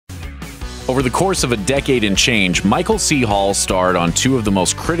Over the course of a decade and change, Michael C. Hall starred on two of the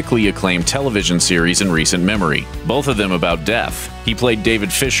most critically acclaimed television series in recent memory, both of them about death. He played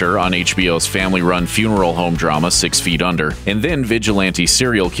David Fisher on HBO's family-run funeral home drama 6 Feet Under, and then vigilante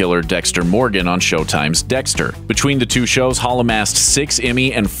serial killer Dexter Morgan on Showtime's Dexter. Between the two shows, Hall amassed 6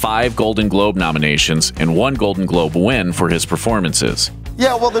 Emmy and 5 Golden Globe nominations, and 1 Golden Globe win for his performances.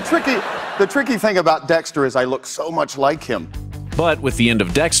 Yeah, well, the tricky thing about Dexter is I look so much like him. But with the end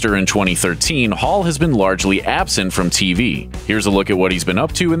of Dexter in 2013, Hall has been largely absent from TV. Here's a look at what he's been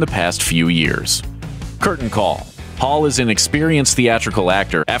up to in the past few years. Curtain Call. Hall is an experienced theatrical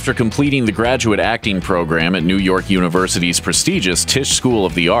actor. After completing the graduate acting program at New York University's prestigious Tisch School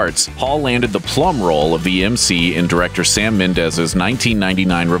of the Arts, Hall landed the plum role of the MC in director Sam Mendes's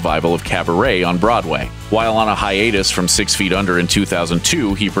 1999 revival of Cabaret on Broadway. While on a hiatus from 6 Feet Under in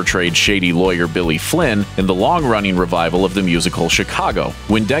 2002, he portrayed shady lawyer Billy Flynn in the long-running revival of the musical Chicago.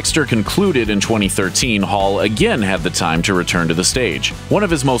 When Dexter concluded in 2013, Hall again had the time to return to the stage. One of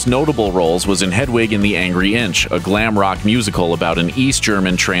his most notable roles was in Hedwig and the Angry Inch, a glam rock musical about an East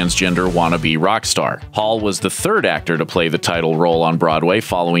German transgender wannabe rock star. Hall was the third actor to play the title role on Broadway,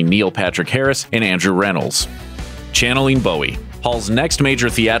 following Neil Patrick Harris and Andrew Reynolds. Channeling Bowie. Hall's next major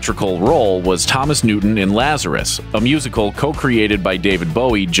theatrical role was Thomas Newton in Lazarus, a musical co-created by David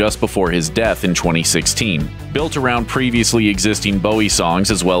Bowie just before his death in 2016. Built around previously existing Bowie songs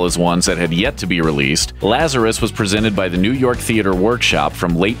as well as ones that had yet to be released, Lazarus was presented by the New York Theater Workshop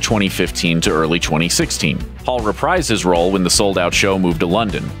from late 2015 to early 2016. Hall reprised his role when the sold-out show moved to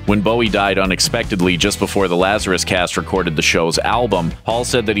London. When Bowie died unexpectedly just before the Lazarus cast recorded the show's album, Hall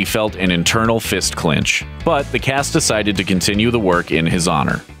said that he felt an internal fist clench. But the cast decided to continue the work in his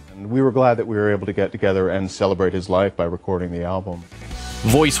honor. And we were glad that we were able to get together and celebrate his life by recording the album.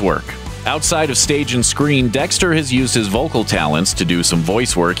 Voice work. Outside of stage and screen, Dexter has used his vocal talents to do some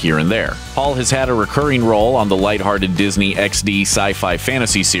voice work here and there. Hall has had a recurring role on the lighthearted Disney XD sci-fi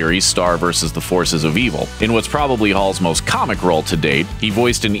fantasy series Star vs. the Forces of Evil. In what's probably Hall's most comic role to date, he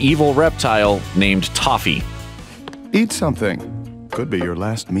voiced an evil reptile named Toffee. Eat something. Could be your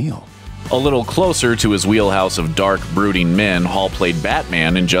last meal. A little closer to his wheelhouse of dark, brooding men, Hall played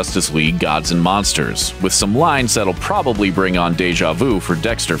Batman in Justice League Gods and Monsters, with some lines that'll probably bring on déjà vu for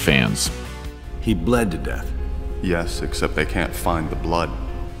Dexter fans. He bled to death. Yes, except they can't find the blood.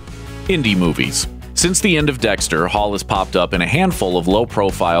 Indie movies. Since the end of Dexter, Hall has popped up in a handful of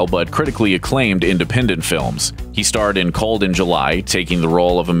low-profile but critically acclaimed independent films. He starred in Cold in July, taking the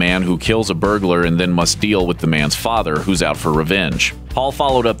role of a man who kills a burglar and then must deal with the man's father, who's out for revenge. Hall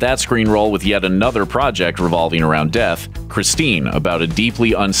followed up that screen role with yet another project revolving around death, Christine, about a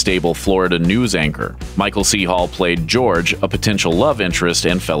deeply unstable Florida news anchor. Michael C. Hall played George, a potential love interest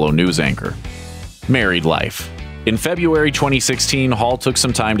and fellow news anchor. Married life. In February 2016, Hall took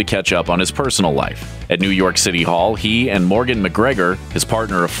some time to catch up on his personal life. At New York City Hall, he and Morgan McGregor, his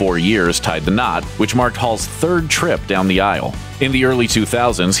partner of 4 years, tied the knot, which marked Hall's third trip down the aisle. In the early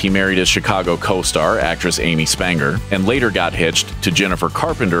 2000s, he married his Chicago co-star, actress Amy Spanger, and later got hitched to Jennifer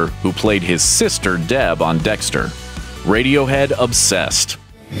Carpenter, who played his sister Deb on Dexter. Radiohead obsessed.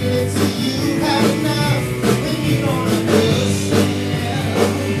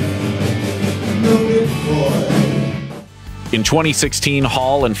 In 2016,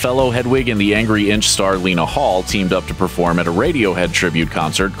 Hall and fellow Hedwig and the Angry Inch star Lena Hall teamed up to perform at a Radiohead tribute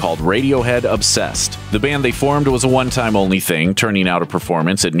concert called Radiohead Obsessed. The band they formed was a one-time only thing, turning out a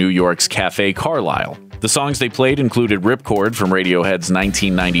performance at New York's Café Carlyle. The songs they played included Ripcord from Radiohead's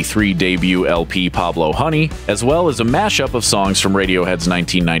 1993 debut LP Pablo Honey, as well as a mashup of songs from Radiohead's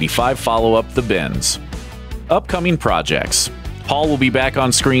 1995 follow-up The Bends. Upcoming projects. Hall will be back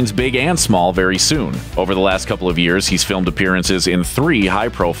on screens big and small very soon. Over the last couple of years, he's filmed appearances in 3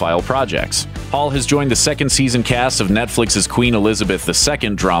 high-profile projects. Hall has joined the second season cast of Netflix's Queen Elizabeth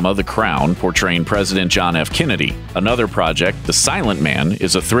II drama The Crown, portraying President John F. Kennedy. Another project, The Silent Man,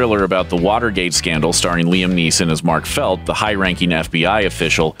 is a thriller about the Watergate scandal starring Liam Neeson as Mark Felt, the high-ranking FBI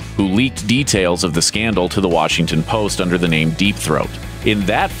official who leaked details of the scandal to the Washington Post under the name Deep Throat. In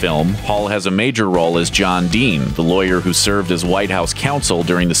that film, Hall has a major role as John Dean, the lawyer who served as White House counsel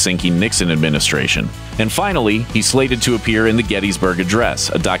during the sinking Nixon administration. And finally, he's slated to appear in The Gettysburg Address,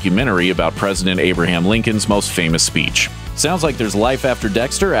 a documentary about President Abraham Lincoln's most famous speech. Sounds like there's life after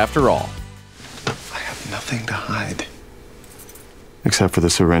Dexter after all. I have nothing to hide. Except for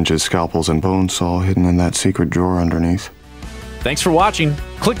the syringes, scalpels, and bone saw hidden in that secret drawer underneath. Thanks for watching.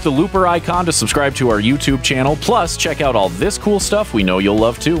 Click the looper icon to subscribe to our YouTube channel. Plus, check out all this cool stuff we know you'll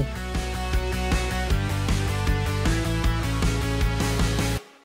love too.